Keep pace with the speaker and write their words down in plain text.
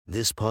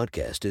This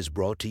podcast is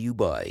brought to you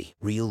by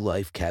Real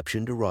Life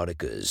Captioned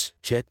Eroticas.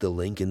 Check the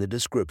link in the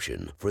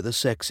description for the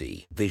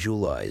sexy,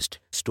 visualized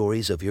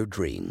stories of your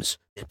dreams.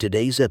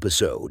 Today's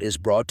episode is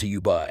brought to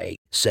you by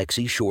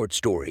Sexy Short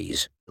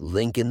Stories.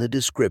 Link in the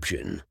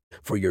description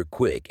for your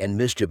quick and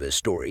mischievous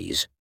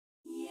stories.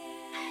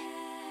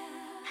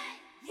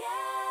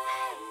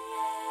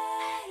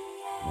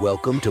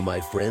 Welcome to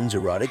my friend's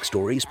Erotic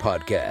Stories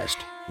podcast,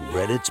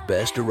 Reddit's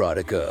Best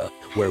Erotica,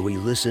 where we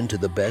listen to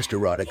the best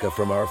erotica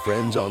from our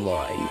friends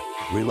online.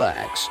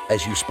 Relax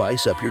as you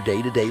spice up your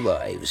day-to-day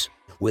lives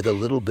with a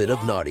little bit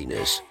of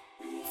naughtiness.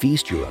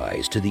 Feast your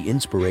eyes to the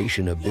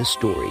inspiration of this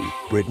story,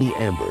 Brittany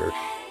Amber.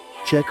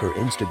 Check her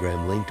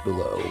Instagram linked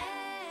below.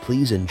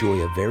 Please enjoy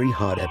a very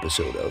hot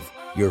episode of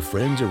Your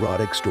Friend's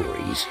Erotic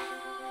Stories.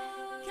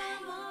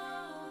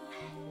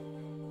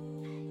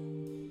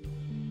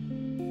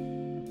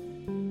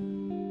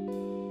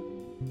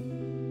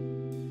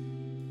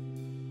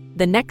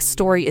 The next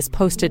story is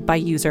posted by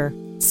user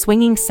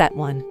Swinging Set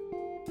One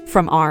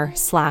from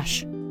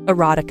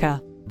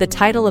r/erotica. The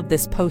title of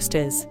this post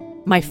is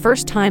My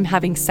First Time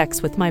Having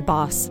Sex with My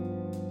Boss.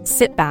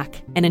 Sit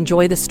back and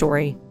enjoy the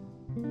story.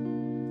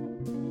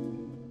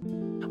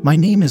 My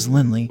name is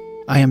Lindley.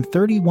 I am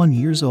 31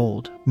 years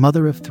old,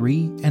 mother of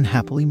 3, and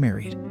happily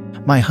married.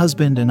 My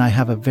husband and I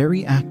have a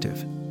very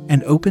active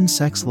and open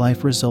sex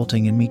life,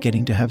 resulting in me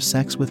getting to have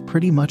sex with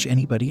pretty much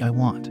anybody I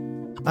want.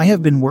 I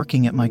have been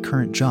working at my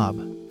current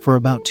job for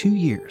about 2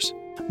 years.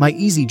 My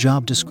easy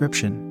job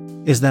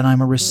description is that I'm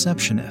a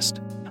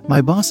receptionist.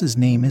 My boss's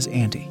name is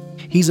Andy.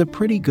 He's a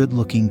pretty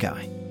good-looking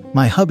guy.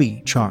 My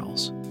hubby,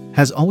 Charles,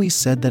 has always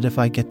said that if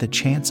I get the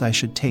chance, I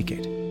should take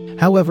it.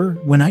 However,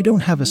 when I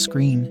don't have a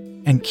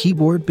screen and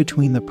keyboard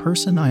between the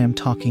person I am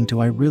talking to,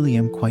 I really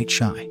am quite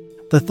shy.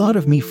 The thought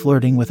of me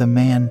flirting with a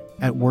man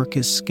at work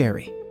is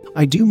scary.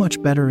 I do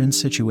much better in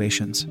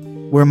situations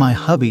where my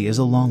hubby is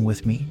along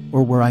with me,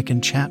 or where I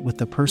can chat with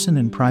the person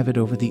in private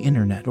over the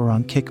internet or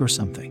on Kik or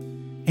something.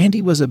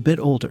 Andy was a bit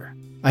older.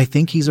 I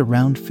think he's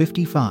around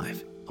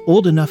 55,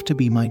 old enough to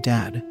be my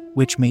dad,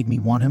 which made me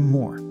want him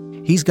more.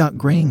 He's got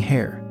graying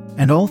hair,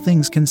 and all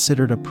things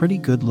considered, a pretty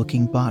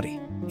good-looking body.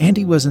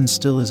 Andy was and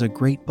still is a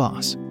great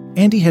boss.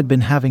 Andy had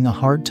been having a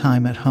hard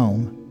time at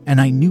home,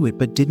 and I knew it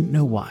but didn't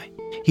know why.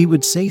 He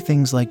would say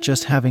things like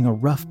just having a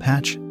rough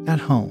patch at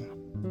home.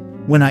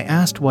 When I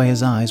asked why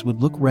his eyes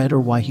would look red or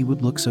why he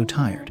would look so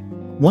tired.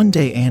 One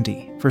day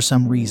Andy, for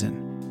some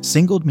reason,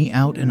 singled me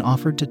out and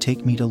offered to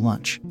take me to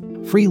lunch.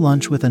 Free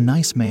lunch with a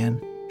nice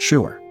man?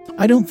 Sure.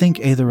 I don't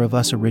think either of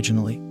us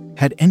originally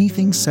had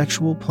anything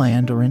sexual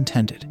planned or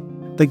intended.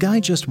 The guy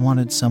just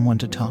wanted someone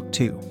to talk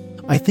to.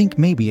 I think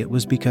maybe it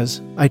was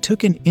because I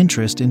took an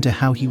interest into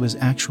how he was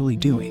actually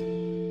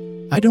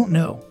doing. I don't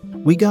know.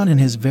 We got in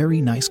his very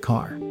nice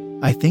car.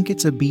 I think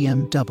it's a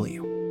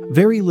BMW.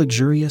 Very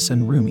luxurious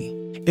and roomy.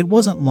 It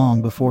wasn't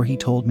long before he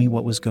told me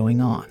what was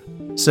going on.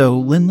 So,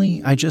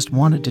 Lindley, I just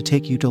wanted to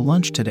take you to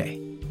lunch today,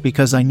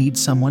 because I need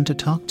someone to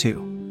talk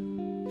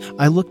to.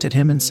 I looked at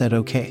him and said,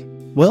 okay.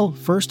 Well,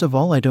 first of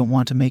all, I don't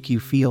want to make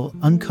you feel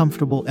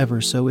uncomfortable ever,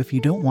 so if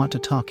you don't want to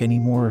talk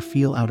anymore or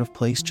feel out of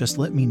place, just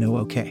let me know,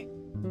 okay?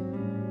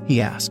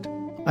 He asked.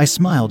 I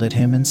smiled at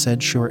him and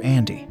said, sure,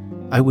 Andy.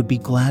 I would be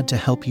glad to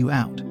help you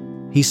out.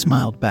 He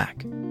smiled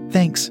back.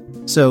 Thanks.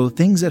 So,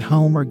 things at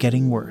home are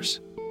getting worse,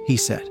 he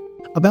said.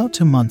 About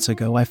 2 months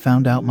ago, I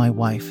found out my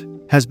wife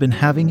has been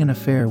having an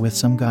affair with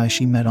some guy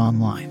she met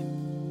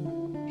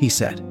online. He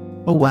said.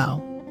 Oh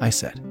wow, I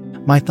said.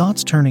 My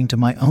thoughts turning to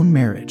my own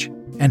marriage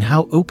and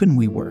how open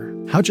we were.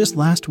 How just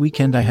last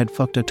weekend I had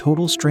fucked a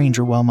total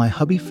stranger while my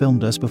hubby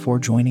filmed us before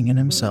joining in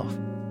himself.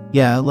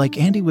 Yeah, like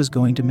Andy was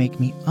going to make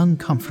me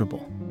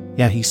uncomfortable.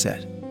 Yeah, he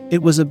said.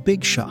 It was a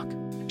big shock.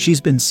 She's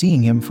been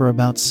seeing him for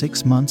about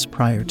 6 months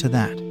prior to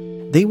that.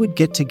 They would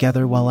get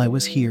together while I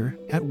was here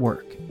at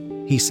work.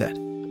 He said.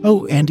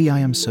 Oh, Andy, I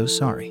am so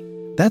sorry.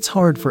 That's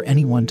hard for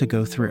anyone to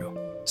go through.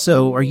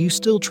 So, are you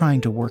still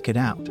trying to work it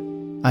out?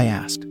 I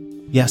asked.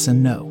 Yes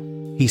and no,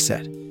 he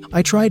said.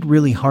 I tried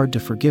really hard to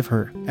forgive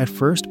her at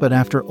first, but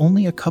after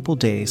only a couple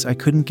days, I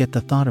couldn't get the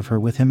thought of her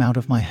with him out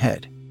of my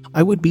head.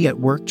 I would be at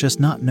work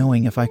just not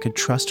knowing if I could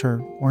trust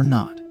her or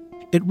not.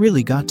 It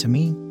really got to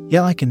me.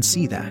 Yeah, I can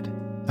see that,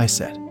 I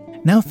said.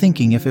 Now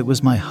thinking if it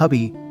was my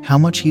hubby, how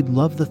much he'd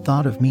love the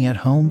thought of me at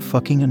home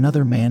fucking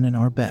another man in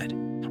our bed.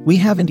 We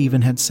haven't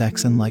even had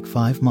sex in like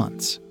 5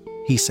 months,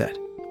 he said.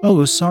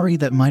 Oh, sorry,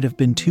 that might have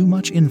been too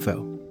much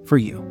info for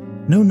you.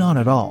 No, not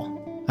at all,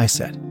 I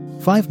said.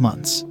 5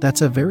 months, that's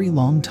a very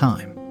long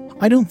time.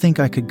 I don't think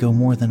I could go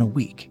more than a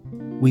week.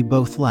 We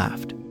both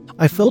laughed.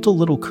 I felt a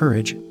little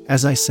courage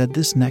as I said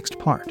this next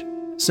part.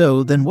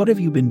 So then what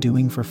have you been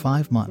doing for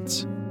 5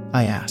 months?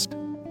 I asked.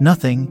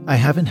 Nothing, I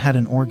haven't had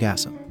an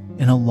orgasm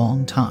in a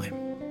long time,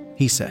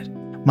 he said.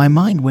 My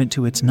mind went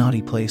to its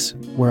naughty place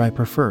where I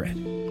prefer it.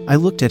 I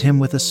looked at him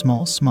with a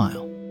small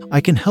smile.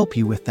 I can help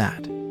you with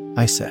that,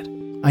 I said.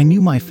 I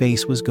knew my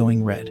face was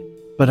going red,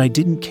 but I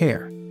didn't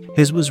care.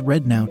 His was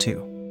red now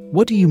too.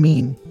 What do you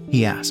mean?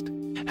 He asked.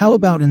 How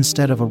about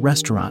instead of a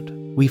restaurant,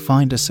 we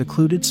find a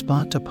secluded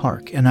spot to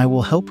park and I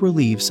will help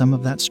relieve some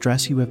of that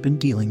stress you have been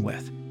dealing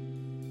with,"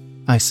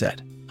 I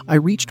said. I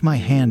reached my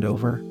hand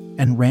over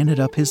and ran it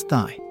up his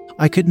thigh.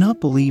 I could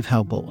not believe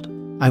how bold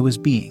I was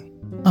being.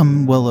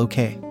 Well,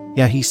 okay.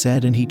 Yeah, he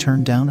said, and he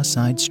turned down a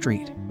side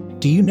street.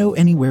 "Do you know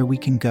anywhere we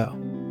can go?"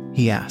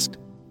 he asked.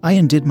 I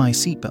undid my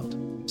seatbelt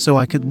so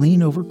I could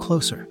lean over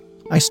closer.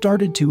 I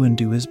started to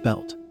undo his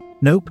belt.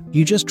 "Nope,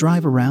 you just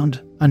drive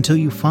around until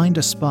you find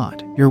a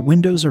spot. Your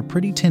windows are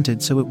pretty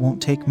tinted, so it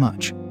won't take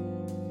much,"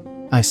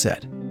 I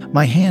said.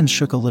 My hands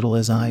shook a little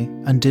as I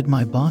undid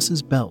my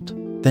boss's belt,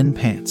 then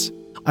pants.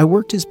 I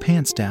worked his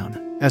pants down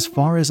as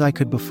far as I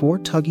could before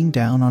tugging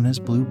down on his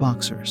blue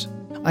boxers.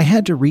 I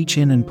had to reach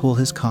in and pull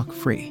his cock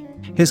free.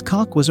 His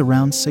cock was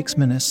around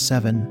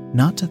 6'7",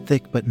 not too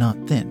thick but not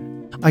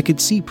thin. I could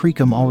see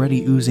precum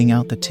already oozing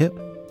out the tip,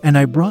 and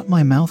I brought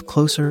my mouth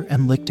closer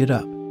and licked it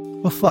up.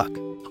 "Well, fuck.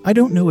 I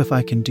don't know if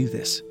I can do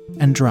this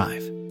and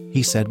drive,"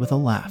 he said with a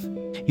laugh.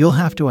 "You'll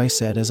have to," I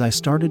said as I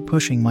started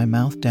pushing my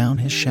mouth down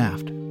his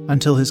shaft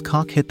until his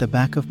cock hit the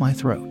back of my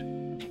throat.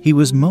 He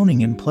was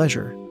moaning in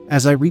pleasure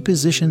as I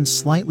repositioned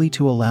slightly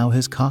to allow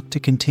his cock to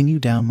continue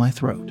down my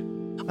throat.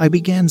 I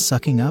began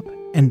sucking up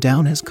and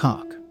down his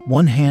cock,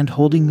 one hand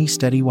holding me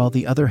steady while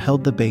the other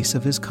held the base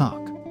of his cock.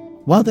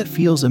 "Wow, that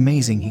feels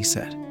amazing," he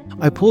said.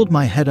 I pulled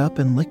my head up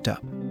and licked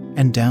up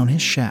and down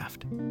his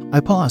shaft. I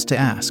paused to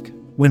ask,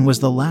 "When was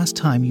the last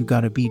time you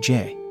got a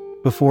BJ?"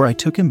 before I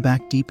took him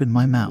back deep in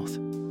my mouth.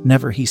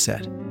 "Never," he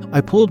said.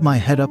 I pulled my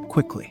head up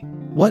quickly.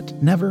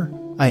 "What, never?"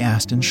 I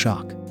asked in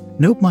shock.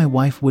 "Nope, my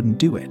wife wouldn't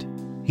do it,"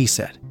 he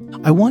said.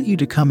 "I want you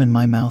to come in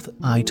my mouth,"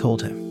 I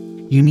told him.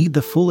 "You need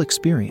the full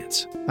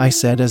experience," I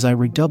said as I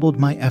redoubled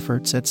my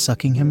efforts at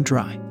sucking him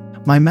dry.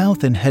 My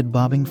mouth and head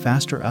bobbing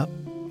faster up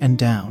and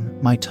down,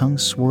 my tongue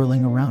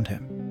swirling around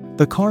him.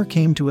 The car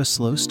came to a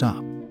slow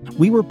stop.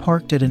 We were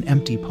parked at an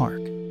empty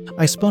park.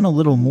 I spun a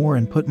little more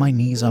and put my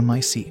knees on my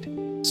seat,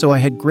 so I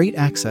had great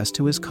access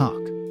to his cock.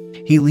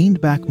 He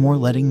leaned back more,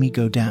 letting me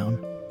go down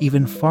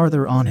even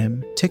farther on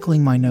him,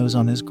 tickling my nose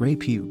on his gray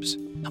pubes.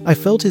 I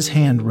felt his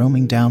hand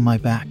roaming down my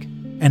back,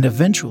 and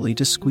eventually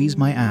to squeeze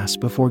my ass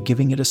before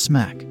giving it a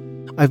smack.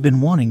 "I've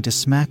been wanting to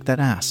smack that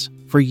ass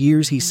for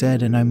years," he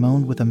said, and I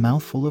moaned with a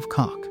mouthful of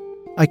cock.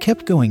 I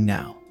kept going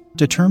now,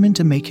 determined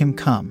to make him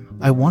come.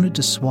 I wanted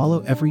to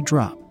swallow every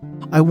drop.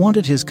 I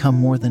wanted his cum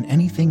more than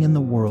anything in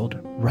the world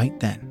right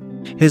then.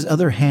 His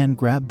other hand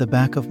grabbed the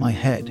back of my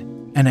head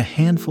and a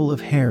handful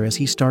of hair as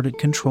he started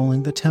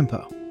controlling the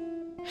tempo,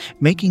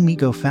 making me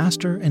go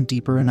faster and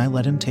deeper, and I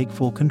let him take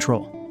full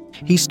control.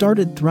 He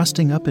started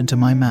thrusting up into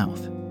my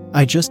mouth.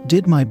 I just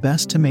did my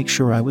best to make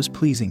sure I was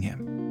pleasing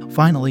him.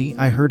 Finally,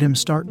 I heard him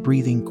start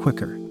breathing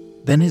quicker.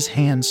 Then his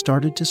hand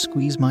started to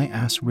squeeze my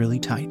ass really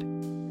tight,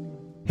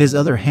 his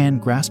other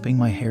hand grasping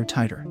my hair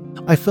tighter.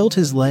 I felt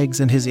his legs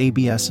and his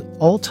ABS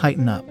all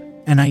tighten up,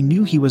 and I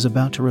knew he was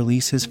about to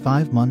release his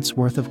 5 months'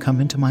 worth of cum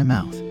into my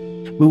mouth.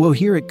 "Whoa,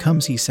 here it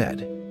comes," he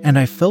said, and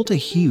I felt a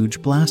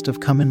huge blast of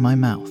cum in my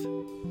mouth.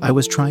 I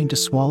was trying to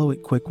swallow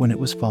it quick when it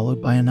was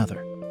followed by another,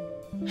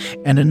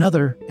 and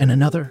another, and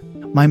another.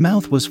 My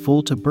mouth was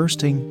full to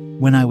bursting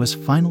when I was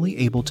finally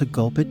able to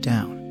gulp it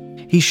down.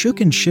 He shook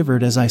and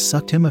shivered as I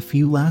sucked him a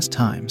few last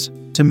times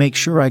to make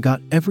sure I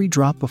got every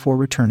drop before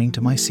returning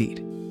to my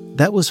seat.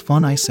 "That was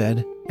fun," I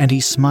said, and he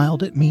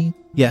smiled at me.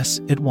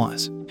 "Yes, it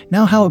was.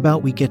 Now how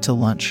about we get to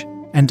lunch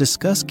and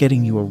discuss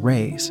getting you a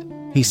raise,"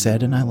 he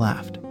said, and I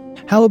laughed.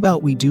 "How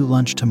about we do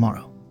lunch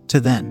tomorrow?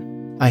 To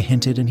then," I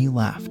hinted, and he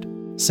laughed.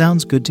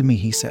 "Sounds good to me,"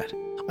 he said.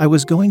 I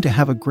was going to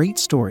have a great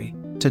story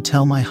to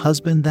tell my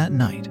husband that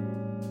night.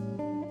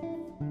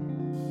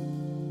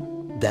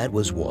 That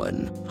was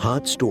one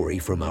hot story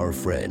from our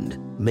friend.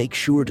 Make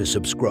sure to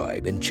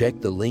subscribe and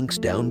check the links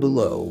down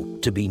below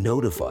to be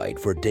notified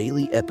for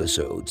daily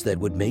episodes that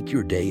would make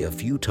your day a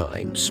few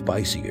times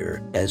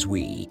spicier as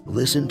we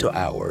listen to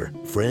our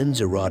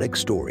friends' erotic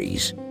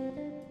stories.